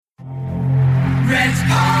It's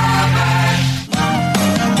covered.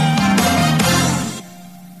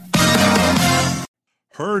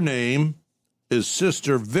 Her name is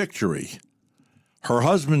Sister Victory. Her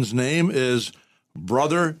husband's name is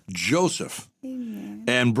Brother Joseph. Amen.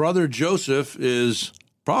 And Brother Joseph is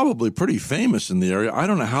probably pretty famous in the area. I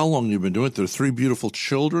don't know how long you've been doing it. Their 3 beautiful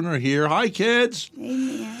children are here. Hi, kids.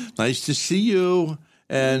 Amen. Nice to see you.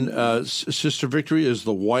 And Sister Victory is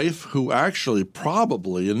the wife who actually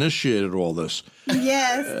probably initiated all this.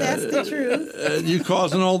 Yes, that's the truth. You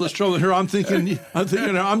causing all this trouble here. I'm thinking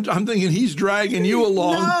he's dragging you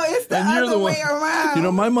along. No, it's the and you're other the way around. You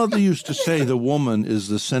know, my mother used to say the woman is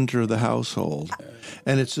the center of the household.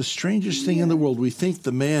 And it's the strangest thing in the world. We think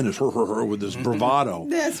the man is her with this bravado.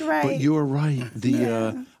 That's right. But you're right.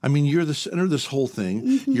 You're the center of this whole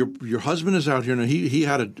thing. Mm-hmm. Your husband is out here now. He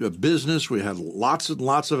had a business. We had lots and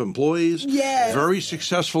lots of employees. Yes. Very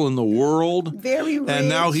successful in the world. Very rich. And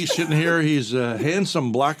now he's sitting here. He's a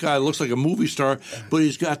handsome black guy. Looks like a movie star. But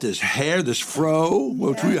he's got this hair, this fro,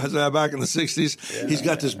 which we had to have back in the 60s. Yeah. He's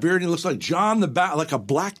got this beard. And he looks like like a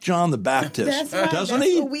black John the Baptist. That's right. Doesn't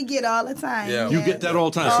That's he? what we get all the time. Yeah. You get that all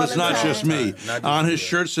the time. So it's not just me. On his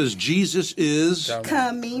shirt says Jesus is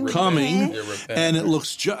coming. And it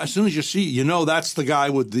looks as soon as you see, that's the guy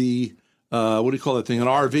with the what do you call that thing? An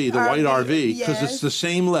RV, the white RV, because it's the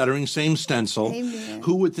same lettering, same stencil. Amen.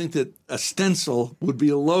 Who would think that a stencil would be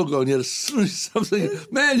a logo, and yet something?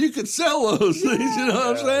 Man, you could sell those things. You know what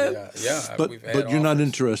I'm saying? Yeah. But you're not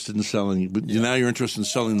interested in selling. But now you're interested in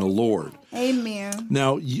selling the Lord. Amen.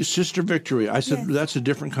 Now, Sister Victory, I said that's a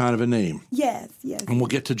different kind of a name. Yes. And we'll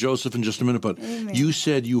get to Joseph in just a minute, but you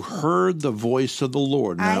said you heard the voice of the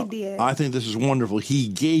Lord. Now, I did. I think this is wonderful. He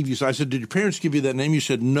gave you, so I said, did your parents give you that name? You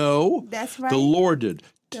said, no. That's right. The Lord did.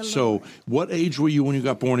 So what age were you when you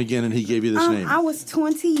got born again and he gave you this name? I was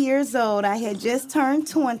 20 years old. I had just turned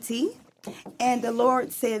 20, and the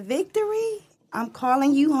Lord said, Victory, I'm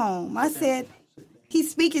calling you home. I said, he's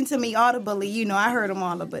speaking to me audibly. I heard him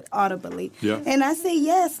audibly. Yeah. And I said,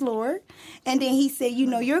 yes, Lord. And then he said,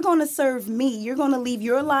 you're going to serve me. You're going to leave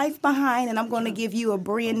your life behind, and I'm going to give you a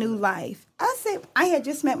brand new life. I said, I had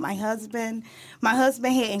just met my husband. My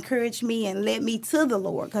husband had encouraged me and led me to the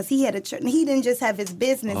Lord because he had a church. He didn't just have his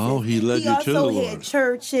business. Oh, he led you to the Lord. He also had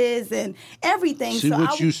churches and everything. See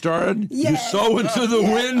what you started? Yes. You sow into the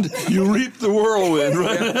wind, you reap the whirlwind,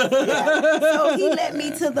 right? So he led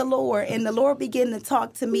me to the Lord, and the Lord began to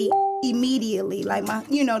talk to me immediately. Like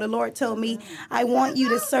the Lord told me, I want you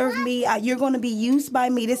to serve me. You're going to be used by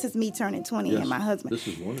me. This is me turning 20 and my husband. This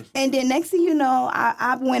is wonderful. And then next thing you know,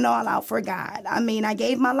 I went all out for God. I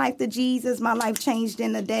gave my life to Jesus. My life changed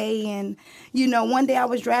in a day. And, one day I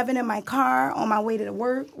was driving in my car on my way to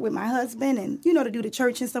work with my husband and, to do the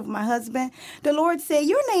church and stuff with my husband. The Lord said,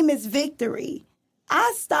 your name is Victory.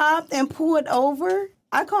 I stopped and pulled over.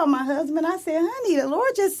 I called my husband. I said, honey, the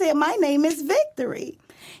Lord just said my name is Victory.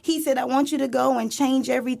 He said, I want you to go and change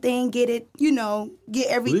everything, get it, get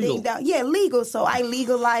everything legal. down. Yeah, legal. So I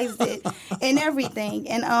legalized it and everything.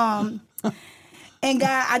 And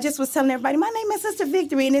God, I just was telling everybody, my name is Sister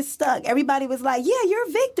Victory, and it stuck. Everybody was like, yeah,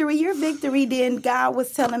 you're Victory. Then God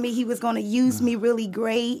was telling me he was going to use me really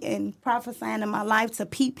great and prophesying in my life to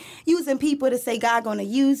using people to say God going to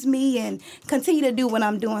use me and continue to do what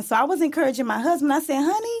I'm doing. So I was encouraging my husband. I said,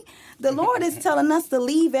 honey, the Lord is telling us to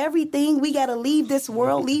leave everything. We got to leave this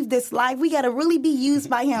world, leave this life. We got to really be used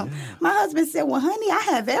by him. My husband said, well, honey, I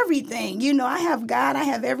have everything. I have God. I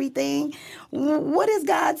have everything. What is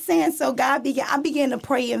God saying? So I began to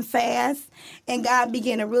pray and fast, and God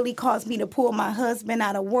began to really cause me to pull my husband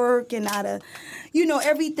out of work and out of,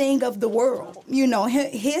 everything of the world,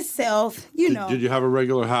 his self, Did you have a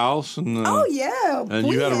regular house? Oh, yeah. And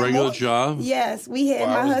you had a regular job? Yes, we had.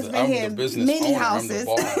 My husband had many houses.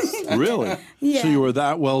 Really? Yeah. So you were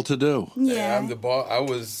that well-to-do? Yeah. I'm the boss. I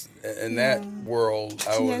was, in that world,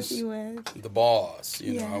 I was the boss.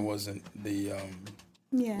 I wasn't the...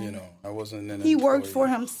 I wasn't in He worked for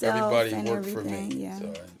himself. Everybody worked for me. Yeah.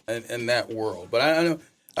 So, in that world. But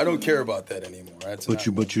I don't care about that anymore.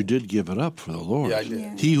 But you did give it up for the Lord. Yeah, I did.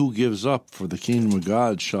 Yeah. He who gives up for the kingdom of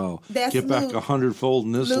God shall get back 100-fold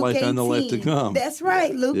in this Luke life 18. and the life to come. That's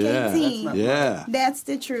right, Luke 18. Yeah. That's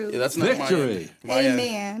the truth. Yeah, that's not Victory.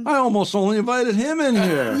 Amen. I almost only invited him in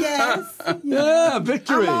here. Yes. Yeah,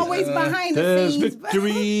 victory. I'm always behind the There's scenes.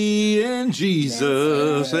 victory in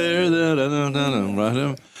Jesus.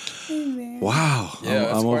 Right. Amen. Wow.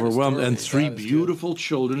 Yeah, I'm overwhelmed. story. And 3 beautiful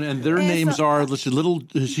children, and their names are, let's see,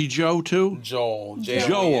 is he Joe too? Joel.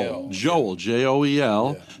 Joel, Joel.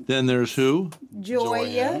 Yeah. Then there's who?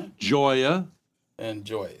 Joya. Joya. And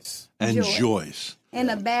Joyce. And Joyce. And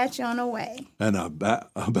a batch on the way. And a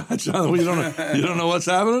batch on the way. You don't know what's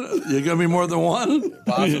happening? You're going to be more than one?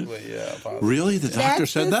 Possibly, yeah. Possibly. Really? The doctor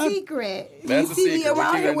said that? That's the secret. That's you the see me secret.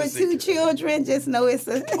 around here with two children, just know it's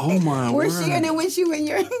a... Oh, my We're word. sharing it with you and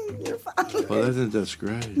your father. Well, I think that's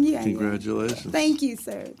great. Yeah, Congratulations. Yeah. Thank you,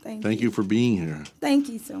 sir. Thank you for being here. Thank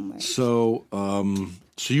you so much. So,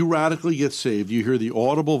 so you radically get saved. You hear the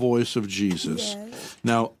audible voice of Jesus. Yes.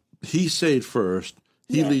 Now, he saved first.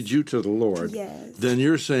 He Yes. leads you to the Lord. Yes. Then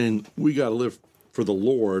you're saying we got to live for the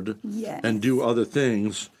Lord Yes. and do other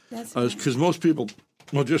things. That's right. Because most people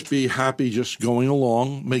will just be happy just going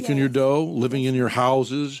along, making Yes. your dough, living in your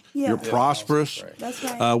houses. Yeah. You're Yeah, prosperous. right. That's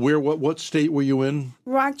right. What state were you in?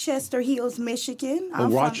 Rochester Hills, Michigan. Oh,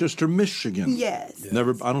 Rochester, Michigan. Yes.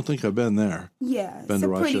 Never. I don't think I've been there. Yeah. Been It's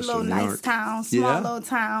to a pretty Rochester, little New nice York. town, small Yeah? little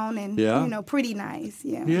town, and Yeah? pretty nice.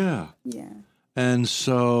 Yeah. Yeah. Yeah. And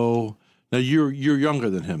so now you're younger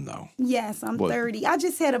than him, though. Yes, I'm What? 30. I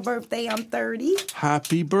just had a birthday. I'm 30.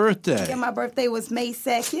 Happy birthday! Yeah, my birthday was May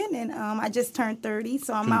 2nd, and I just turned 30,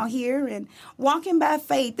 so I'm out here and walking by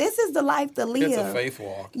faith. This is the life to live. It's a faith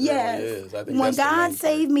walk. It Yes. really is. I think When that's the God main part.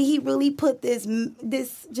 saved me, He really put this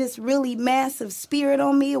just really massive spirit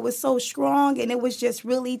on me. It was so strong, and it was just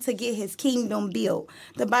really to get His kingdom built.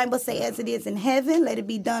 The Bible says, "As it is in heaven, let it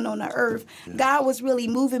be done on the earth." God was really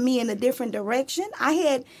moving me in a different direction. I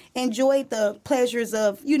had enjoyed the pleasures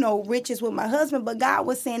of riches with my husband, but God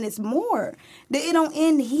was saying it's more. That it don't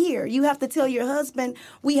end here. You have to tell your husband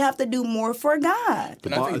we have to do more for God.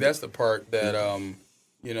 And I think that's the part that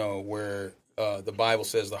where the Bible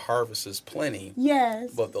says the harvest is plenty,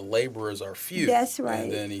 Yes. but the laborers are few. That's right.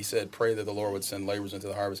 And then he said, pray that the Lord would send laborers into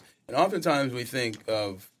the harvest. And oftentimes we think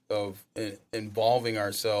of involving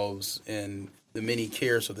ourselves in the many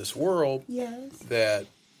cares of this world, Yes. that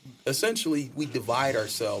essentially we divide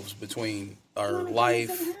ourselves between our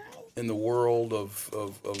life in the world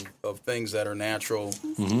of things that are natural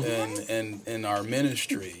and our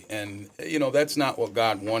ministry. And, that's not what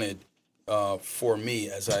God wanted for me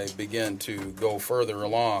as I began to go further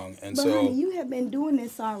along. And But so, honey, you have been doing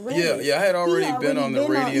this already. Yeah, I had already been on the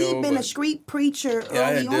radio. He'd been a but- street preacher Yeah,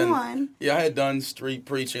 I early had done. on. Yeah, I had done street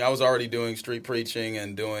preaching. I was already doing street preaching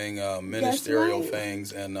and doing ministerial right.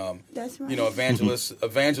 things, and That's right.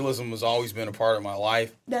 evangelism has always been a part of my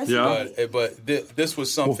life. That's Yeah. right. But this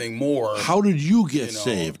was something more. How did you get You know,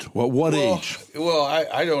 saved? What age? Well,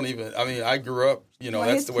 I don't even. I mean, I grew up. Well,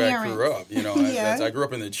 That's his the way I parents. grew up. Yeah. I grew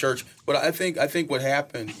up in the church. But I think what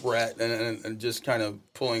happened, Brett, and just kind of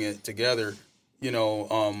pulling it together. A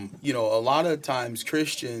lot of times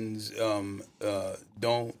Christians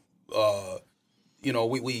don't.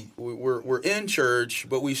 We're in church,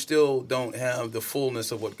 but we still don't have the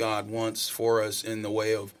fullness of what God wants for us in the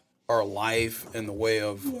way of our life, in the way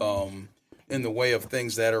of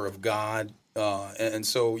things that are of God, and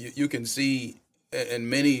so you can see in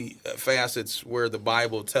many facets where the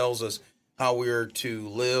Bible tells us how we are to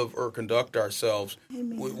live or conduct ourselves.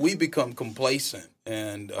 We become complacent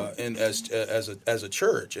and as a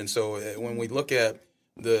church, and so when we look at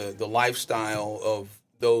the lifestyle of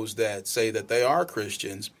those that say that they are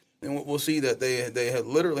Christians, and we'll see that they have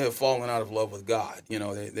literally have fallen out of love with God.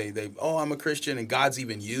 I'm a Christian, and God's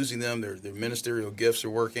even using them. Their ministerial gifts are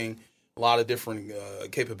working. A lot of different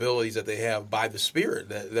capabilities that they have by the Spirit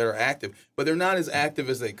that are active, but they're not as active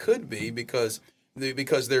as they could be because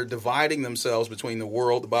they're dividing themselves between the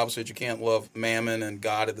world. The Bible says you can't love mammon and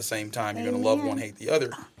God at the same time. You're going to love one, hate the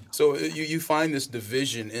other. So you find this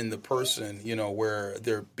division in the person, where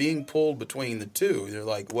they're being pulled between the two. They're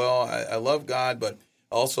like, well, I love God, but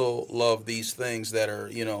I also love these things that are,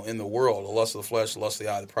 in the world, the lust of the flesh, the lust of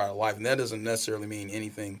the eye, the pride of life. And that doesn't necessarily mean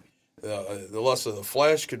anything. The lust of the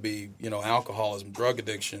flesh could be, alcoholism, drug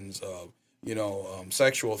addictions,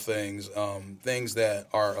 sexual things, things that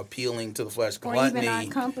are appealing to the flesh, gluttony. Or even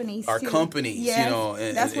our companies. Our too. companies, Yes,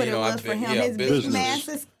 and, that's what you it know, was I've for been- him. yeah, His big business.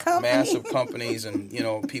 massive company. Massive companies and,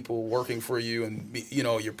 people working for you and,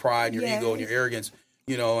 your pride, your ego, and your arrogance,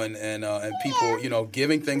 and people,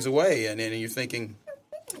 giving things away. And you're thinking,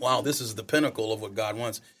 wow, this is the pinnacle of what God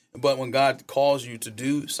wants. But when God calls you to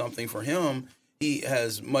do something for him, he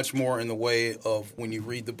has much more in the way of, when you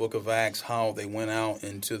read the book of Acts, how they went out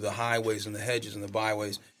into the highways and the hedges and the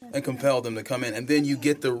byways and compelled them to come in. And then you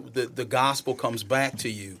get the gospel comes back to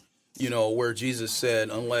you, where Jesus said,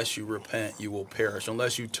 unless you repent, you will perish.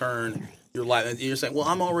 Unless you turn your life. And you're saying, well,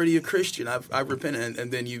 I'm already a Christian. I've repented.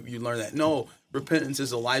 And then you learn that. No, repentance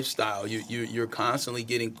is a lifestyle. You're constantly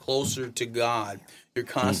getting closer to God. You're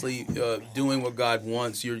constantly doing what God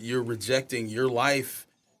wants. You're rejecting your life.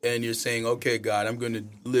 And you're saying, okay, God, I'm going to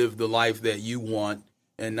live the life that you want.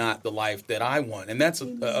 and not the life that I want. And that's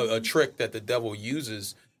a trick that the devil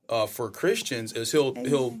uses for Christians, is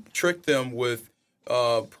he'll trick them with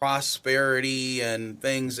prosperity and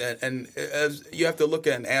things, and as you have to look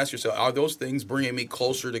at and ask yourself, are those things bringing me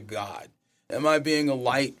closer to God? Am I being a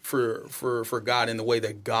light for God in the way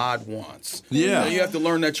that God wants? Yeah. You have to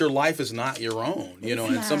learn that your life is not your own,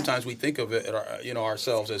 and sometimes we think of it,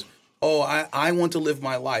 ourselves as, oh, I want to live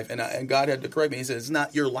my life. And God had to correct me. He said, it's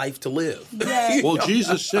not your life to live. Yes. Well,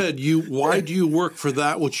 Jesus said, why do you work for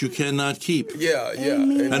that which you cannot keep? Yeah.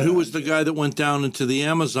 Amen. And who was the guy that went down into the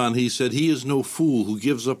Amazon? He said, he is no fool who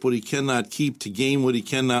gives up what he cannot keep to gain what he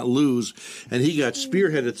cannot lose. And he got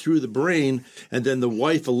spearheaded through the brain. And then the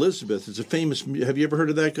wife, Elizabeth, it's a famous, have you ever heard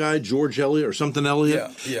of that guy, George Eliot or something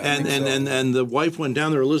Eliot? Yeah. And the wife went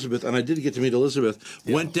down there, Elizabeth, and I did get to meet Elizabeth,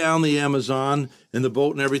 went down the Amazon in the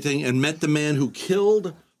boat and everything, and met the man who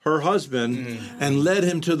killed her husband and led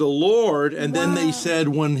him to the Lord. And then they said,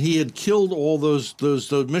 when he had killed all those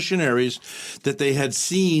missionaries, that they had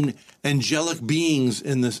seen angelic beings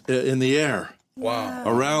in the air. Wow.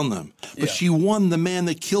 Around them. But she won the man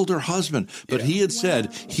that killed her husband. But he had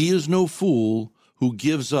said, he is no fool who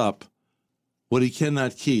gives up what he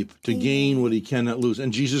cannot keep to gain what he cannot lose.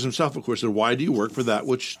 And Jesus himself, of course, said, why do you work for that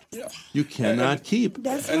which you cannot keep?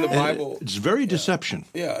 That's And the right. Bible, It's very deception.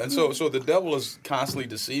 and so the devil is constantly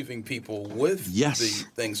deceiving people with the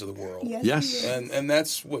things of the world. Yes. And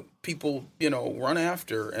that's what people, run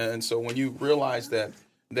after. And so when you realize that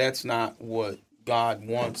that's not what God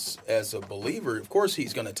wants as a believer, of course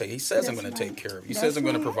he's going to take. He says, I'm going to take care of you. He says, I'm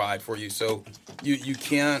going to provide for you. So you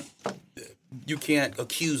can't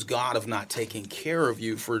accuse God of not taking care of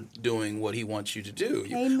you for doing what he wants you to do.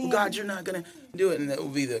 Well, God, you're not going to do it. And that will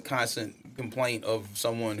be the constant complaint of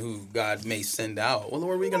someone who God may send out. Well,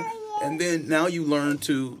 Lord, we're going to... And then now you learn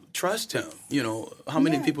to trust him. How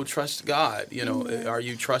many people trust God? Are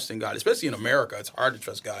you trusting God? Especially in America, it's hard to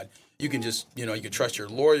trust God. You can just, you can trust your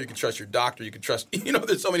lawyer, you can trust your doctor, you can trust,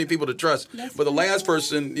 there's so many people to trust. But the last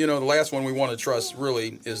person, the last one we want to trust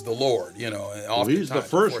really is the Lord, Well, he's the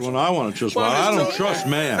first one I want to trust. Well, I don't trust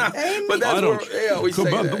man. But that's we say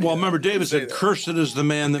that. Well, remember, David said, cursed is the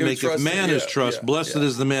man that maketh man his trust. Blessed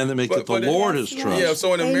is the man that maketh the Lord his trust. Yeah,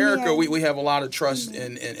 so in America, we have a lot of trust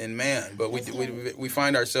in man, but we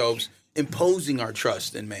find ourselves imposing our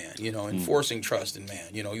trust in man, enforcing trust in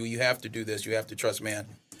man. You have to do this, you have to trust man.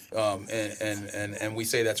 And we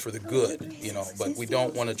say that's for the good, but we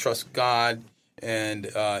don't want to trust God,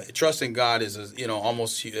 and trusting God is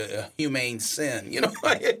almost a humane sin,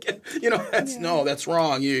 that's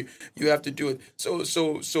wrong. You have to do it.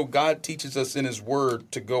 So God teaches us in His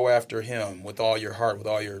Word to go after Him with all your heart, with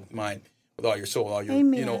all your mind, with all your soul, all your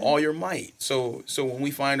all your might. So when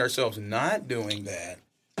we find ourselves not doing that,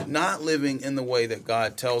 not living in the way that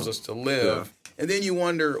God tells us to live, and then you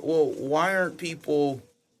wonder, well, why aren't people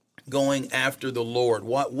going after the Lord?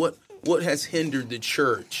 What has hindered the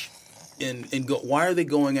church? Why are they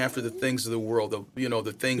going after the things of the world?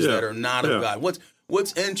 The things that are not of God.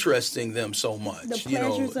 What's interesting them so much?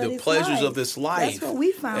 The pleasures of this life. That's what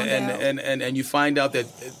we found out. And you find out that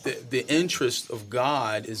the interest of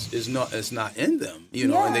God is not in them.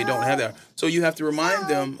 And they don't have that. So you have to remind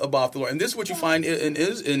them about the Lord. And this is what you find in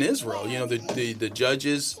Israel. The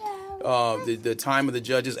judges, the time of the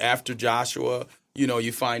judges after Joshua.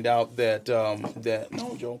 You find out that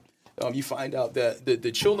you find out that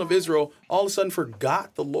the children of Israel all of a sudden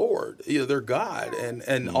forgot the Lord, their God,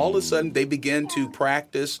 and all of a sudden they began to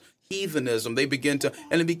practice heathenism. They began to,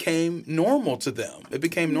 and it became normal to them. It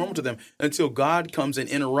became normal to them until God comes and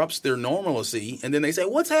interrupts their normalcy, and then they say,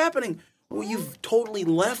 "What's happening?" Well, you've totally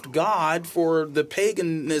left God for the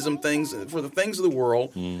paganism things, for the things of the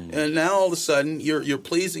world, and now all of a sudden you're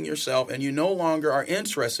pleasing yourself, and you no longer are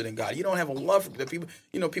interested in God. You don't have a love for the people.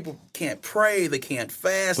 People can't pray, they can't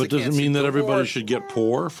fast. But does it mean that everybody should get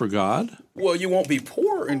poor for God? Well, you won't be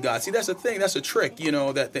poor in God. See, that's the thing. That's a trick,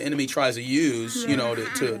 that the enemy tries to use,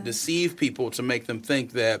 to deceive people, to make them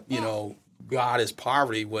think that, God is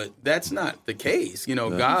poverty. That's not the case.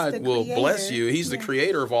 God will bless you. He's the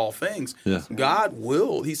creator of all things. Yeah. God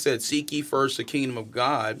will. He said, seek ye first the kingdom of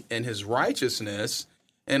God and his righteousness,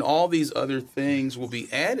 and all these other things will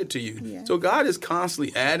be added to you. Yeah. So God is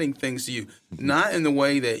constantly adding things to you, not in the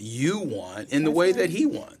way that you want, in the way that he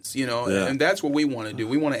wants, and that's what we want to do.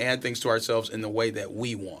 We want to add things to ourselves in the way that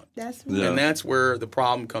we want. That's right. And that's where the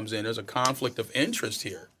problem comes in. There's a conflict of interest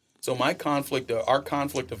here. So our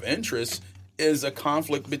conflict of interest is a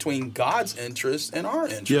conflict between God's interest and our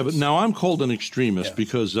interest. Yeah, but now I'm called an extremist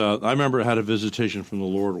because I remember I had a visitation from the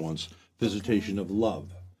Lord once, visitation of love.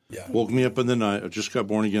 Yeah. Woke me up in the night. I just got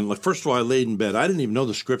born again. Like, first of all, I laid in bed. I didn't even know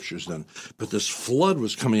the scriptures then, but this flood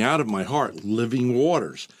was coming out of my heart, living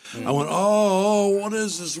waters. I went, oh, what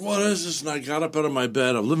is this? What is this? And I got up out of my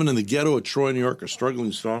bed. I'm living in the ghetto of Troy, New York, a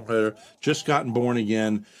struggling songwriter, just gotten born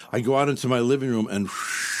again. I go out into my living room and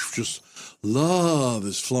just love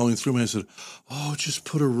is flowing through me. I said, oh, just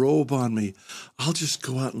put a robe on me. I'll just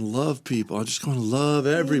go out and love people. I'll just go and love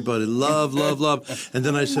everybody. Love, love, love. And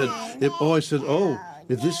then I said,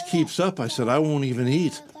 if this keeps up, I said, I won't even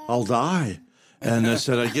eat. I'll die. And I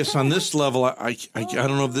said, I guess on this level, I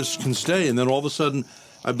don't know if this can stay. And then all of a sudden,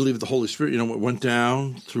 I believe the Holy Spirit, it went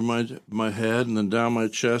down through my head and then down my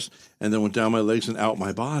chest and then went down my legs and out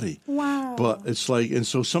my body. Wow. But it's like, and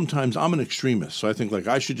so sometimes I'm an extremist. So I think like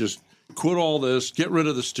I should just quit all this, get rid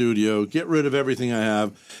of the studio, get rid of everything I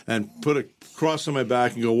have, and put a cross on my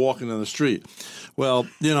back and go walking down the street. Well,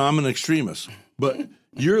 I'm an extremist. But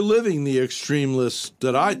you're living the extremeless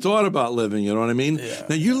that I thought about living, you know what I mean? Yeah.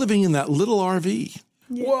 Now, you're living in that little RV.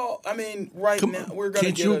 Yeah. Well, I mean, now we're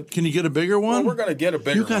going to Can you get a bigger one? Well, we're going to get a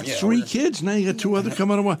bigger You got one. Yeah, 3 kids. Now you got 2 other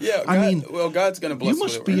coming on. Yeah, God's going to bless you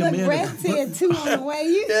must with be it. a Look, man. Red said 2 on the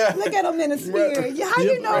way. Yeah. Look at him in the spirit. How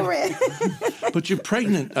you know, Red? But you're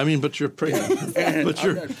pregnant. But you're pregnant.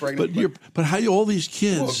 But how you all these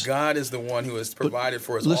kids? Well, God is the one who has provided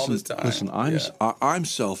for us all this time. Listen, I'm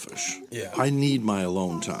selfish. Yeah. I need my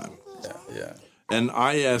alone time. Yeah. And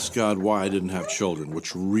I asked God why I didn't have children,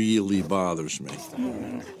 which really bothers me.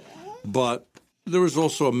 But there was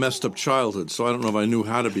also a messed up childhood, so I don't know if I knew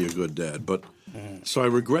how to be a good dad. But so I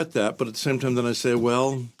regret that. But at the same time, then I say,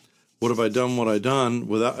 well, what have I done? What I done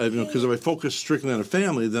without? Because if I focus strictly on a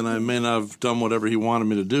family, then I may not have done whatever He wanted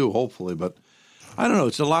me to do. Hopefully, but I don't know.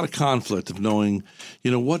 It's a lot of conflict of knowing,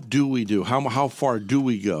 what do we do? How far do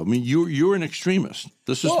we go? I mean, you're an extremist.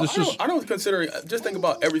 I don't consider. Just think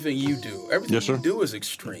about everything you do. Everything you do is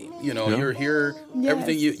extreme. You're here. Yes.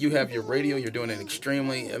 Everything you have your radio. You're doing it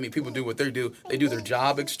extremely. I mean, people do what they do. They do their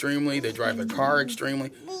job extremely. They drive their car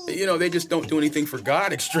extremely. They just don't do anything for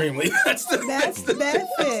God extremely. That's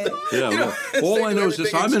it. Yeah. All I know is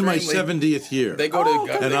this: I'm in my 70th year. They go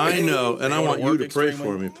to God, and I know, and I want you to pray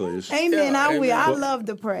for me, please. Amen. Yeah, I will. amen. I love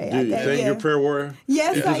to pray. Do you think you're a prayer warrior?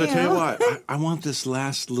 Yes, Because I I tell you am. why, I want this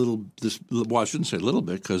last little. I shouldn't say little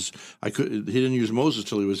bit because he didn't use Moses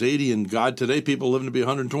till he was 80, and God today people living to be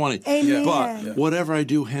 120. Amen. But whatever I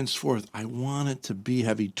do henceforth, I want it to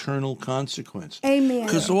have eternal consequence. Amen.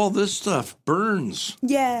 Because all this stuff burns.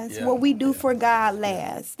 Yes, Yeah. what we do for God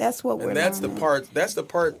lasts. That's what we're. And that's the learning. part. That's the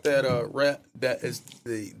part that is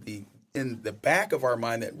the in the back of our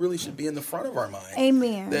mind that really should be in the front of our mind.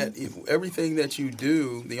 Amen. That if everything that you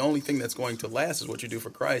do, the only thing that's going to last is what you do for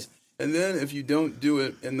Christ. And then if you don't do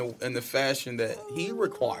it in the fashion that He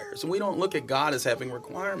requires, and we don't look at God as having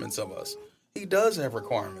requirements of us. He does have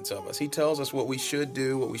requirements of us. He tells us what we should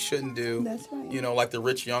do, what we shouldn't do. That's right. Like the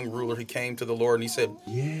rich young ruler, he came to the Lord and he said,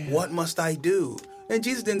 "What must I do?" And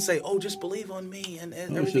Jesus didn't say, "Oh, just believe on me and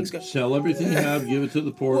everything's good." Sell everything you have, give it to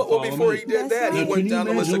the poor. Well, before he did that, he That's went down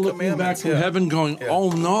the list of looking back commandments. from heaven going, oh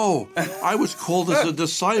no, I was called as a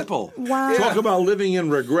disciple. Wow. Talk about living in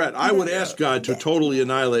regret. I would ask God to totally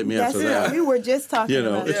annihilate me That's after it. that. We were just talking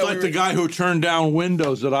about It's it. like the guy who turned down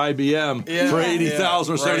Windows at IBM for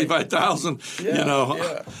 80,000 or 75,000.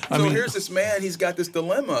 Yeah. So here's this man. He's got this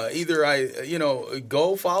dilemma. Either I,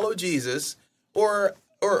 go follow Jesus, or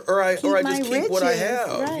I just keep what I riches,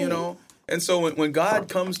 have. right. And so when God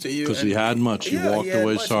comes to you, Because he had much, he walked had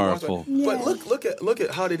away much, sorrowful. But look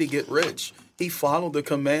at how did he get rich? He followed the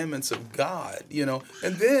commandments of God,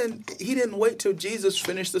 and then he didn't wait till Jesus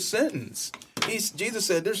finished the sentence. Jesus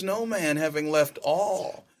said, "There's no man having left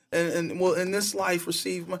all." And well, in this life,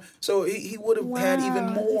 receive my. So he would have had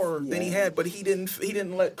even more than he had, but he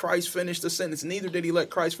didn't let Christ finish the sentence. Neither did he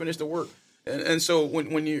let Christ finish the work. And so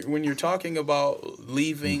when you're talking about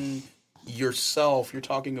leaving yourself, you're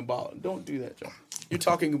talking about, don't do that, John. You're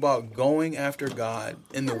talking about going after God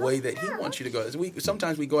in the way that He wants you to go.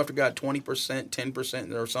 Sometimes we go after God 20%,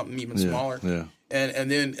 10%, or something even smaller. Yeah. And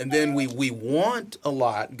then we want a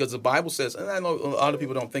lot because the Bible says, and I know a lot of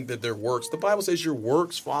people don't think that they're works. The Bible says your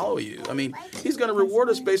works follow you. I mean, He's going to reward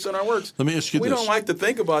us based on our works. Let me ask you we this. don't like to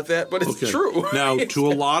think about that, but it's true. Now, to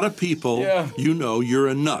a lot of people, you're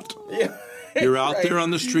a nut. Yeah. You're out Right. there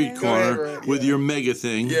on the street corner Right, with your mega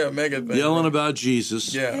thing, mega thing, yelling about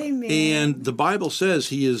Jesus. Yeah. Amen. And the Bible says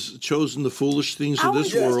He has chosen the foolish things of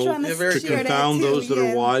this world to confound those that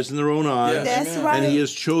are wise in their own eyes. Yeah. That's Amen. right. And He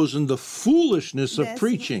has chosen the foolishness of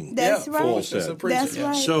preaching. That's Yeah, right. foolishness of preaching, That's yeah.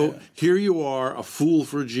 right. So here you are, a fool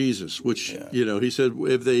for Jesus, which He said,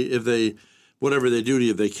 if they whatever they do to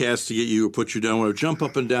you, if they castigate you or put you down, whatever, jump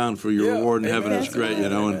up and down for your reward in heaven is great, you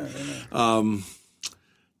know. And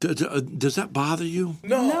does that bother you?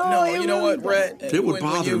 No. You know what, Rhett? It would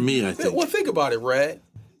bother me, I think. Well, think about it, Rhett.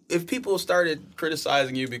 If people started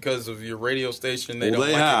criticizing you because of your radio station, they don't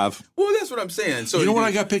like have. it. Well, that's what I'm saying. So you know what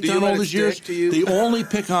I got picked on all these years? They only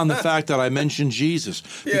pick on the fact that I mentioned Jesus.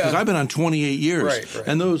 Because I've been on 28 years. Right.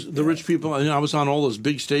 And the rich people, I was on all those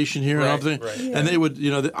big station here and everything. Right. And they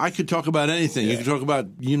would, I could talk about anything. You could talk about,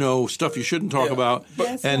 stuff you shouldn't talk about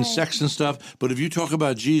and sex and stuff. But if you talk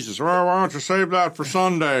about Jesus, why don't you save that for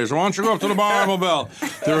Sundays? Why don't you go up to the Bible Belt?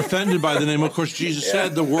 They're offended by the name. Of course, Jesus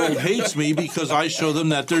said the world hates me because I show them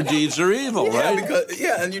that their deeds are evil, right?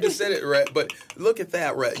 And you just said it, Rhett. But look at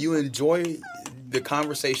that, Rhett. You enjoy the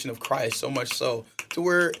conversation of Christ so much so to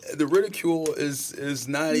where the ridicule is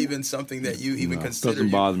not even something that you even consider. Doesn't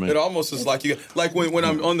bother me. It almost is like when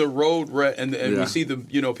I'm on the road, Rhett, and we see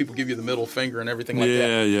people give you the middle finger and everything like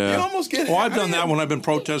that. Yeah. You almost get it. Well, I've done that when I've been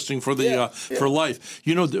protesting for the for life.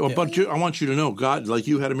 But I want you to know, God, like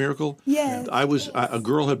you had a miracle. Yes. A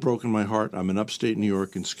girl had broken my heart. I'm in upstate New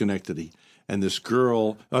York in Schenectady. And this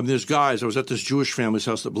girl, there's guys, I was at this Jewish family's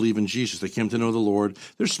house that believe in Jesus. They came to know the Lord.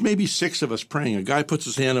 There's maybe 6 of us praying. A guy puts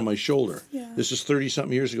his hand on my shoulder. Yeah. This is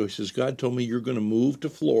 30-something years ago. He says, God told me you're going to move to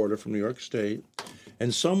Florida from New York State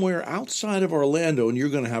and somewhere outside of Orlando, and you're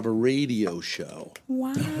going to have a radio show.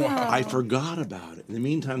 Wow. I forgot about it. In the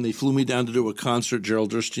meantime, they flew me down to do a concert, Gerald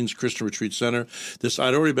Durstein's Christian Retreat Center.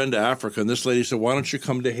 I'd already been to Africa, and this lady said, why don't you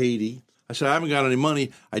come to Haiti? I said, I haven't got any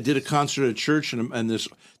money. I did a concert at church, and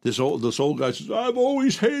this old guy says, I've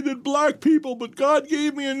always hated black people, but God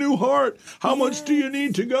gave me a new heart. How much do you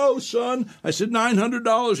need to go, son? I said,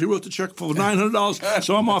 $900. He wrote the check for $900.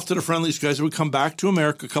 So I'm off to the Friendlies guys. We come back to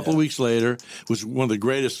America a couple of weeks later. It was one of the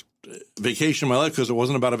greatest vacation of my life because it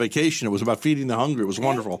wasn't about a vacation. It was about feeding the hungry. It was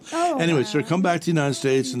wonderful. Anyway, so I come back to the United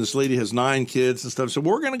States, and this lady has 9 kids and stuff. So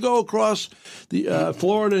we're going to go across the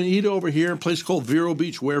Florida and eat over here in a place called Vero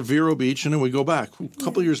Beach, Vero Beach, and then we go back. A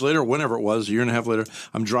couple of years later, whenever it was, a year and a half later,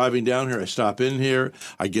 I'm driving down here. I stop in here.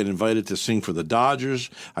 I get invited to sing for the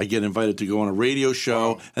Dodgers. I get invited to go on a radio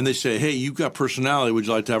show, and they say, hey, you've got personality. Would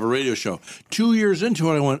you like to have a radio show? 2 years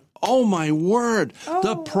into it, I went, oh, my word,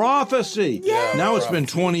 the prophecy. Yes. Now it's been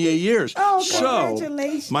 28 years. Oh, so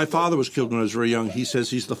congratulations. my father was killed when I was very young. He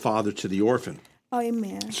says he's the father to the orphan. Oh,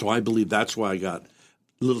 amen. So I believe that's why I got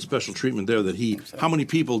a little special treatment there how many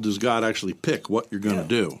people does God actually pick what you're going to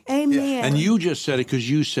do? Amen. And you just said it because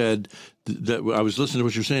you said that I was listening to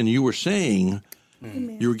what you're saying. You were saying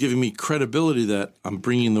you were giving me credibility that I'm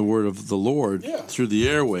bringing the word of the Lord through the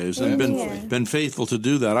airwaves and been faithful to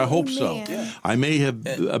do that. I hope so. Yeah. I may have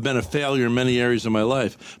been a failure in many areas of my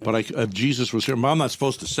life, but if Jesus was here, I'm not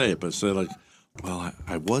supposed to say it, but say like, well,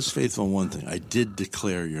 I was faithful in one thing. I did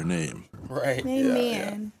declare your name. Right.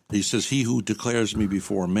 Amen. He says, he who declares me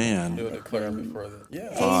before man, He'll declare me before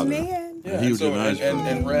Father. Amen. And he who denies me.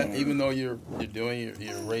 And Rhett, even though you're doing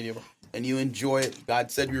your radio and you enjoy it,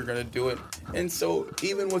 God said you're going to do it, and so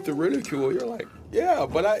even with the ridicule, you're like,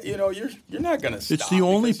 but you're not going to stop. It's the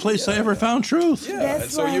only place I ever found truth. Yeah, That's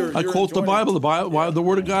and so right. I quote the Bible. The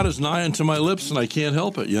word of God is nigh unto my lips, and I can't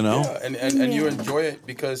help it. Yeah, and you enjoy it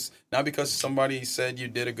not because somebody said you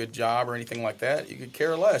did a good job or anything like that. You could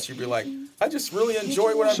care less. You'd be like, I just really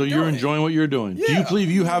enjoy what I'm doing. So you're enjoying what you're doing. Yeah. Do you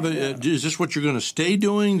believe you have is this what you're going to stay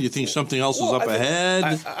doing? Do you think something else is up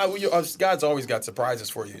ahead? God's always got surprises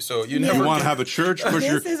for you. So you You never want to have a church? Because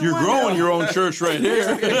This is you're growing wonderful. your own church right here.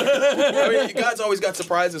 I mean, God's always got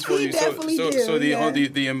surprises for He you. definitely do,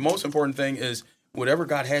 The most important thing is whatever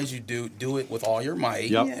God has you do it with all your might,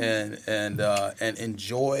 Yep. and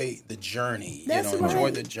enjoy the journey. That's Enjoy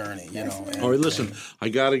right. the journey. That's And, right. All right, listen, I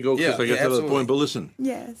got to go because I got to the absolutely. point. But listen,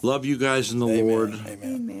 Yes. love you guys in the Amen. Lord. Amen.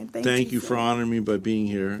 Amen. Thank you sir. for honoring me by being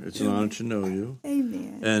here. It's an honor to know you.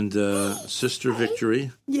 Amen. And Sister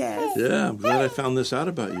Victory. Yes. Yeah, I'm glad I found this out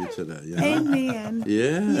about you today. You know? Amen.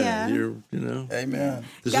 Yeah, Yeah. you're, Amen.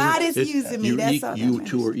 this God is using me. That's all that you matters.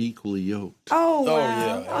 two are equally yoked. Oh, wow.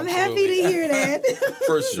 yeah, I'm happy to hear that.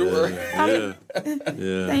 For sure. Yeah.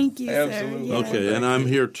 Thank you, Absolutely. sir. Yeah. Okay, and I'm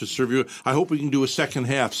here to serve you. I hope we can do a second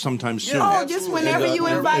half sometime soon. Oh, just whenever you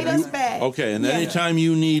invite us back. Okay, and Yeah. anytime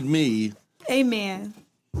you need me, Amen.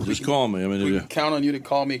 just call me. I mean, Count on you to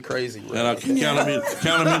call me crazy. and I'll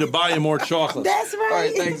count on me to buy you more chocolates. That's right. All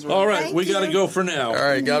right, thanks. All right, Thank we got to you. go for now. All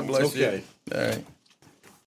right, God bless Okay. you. All right.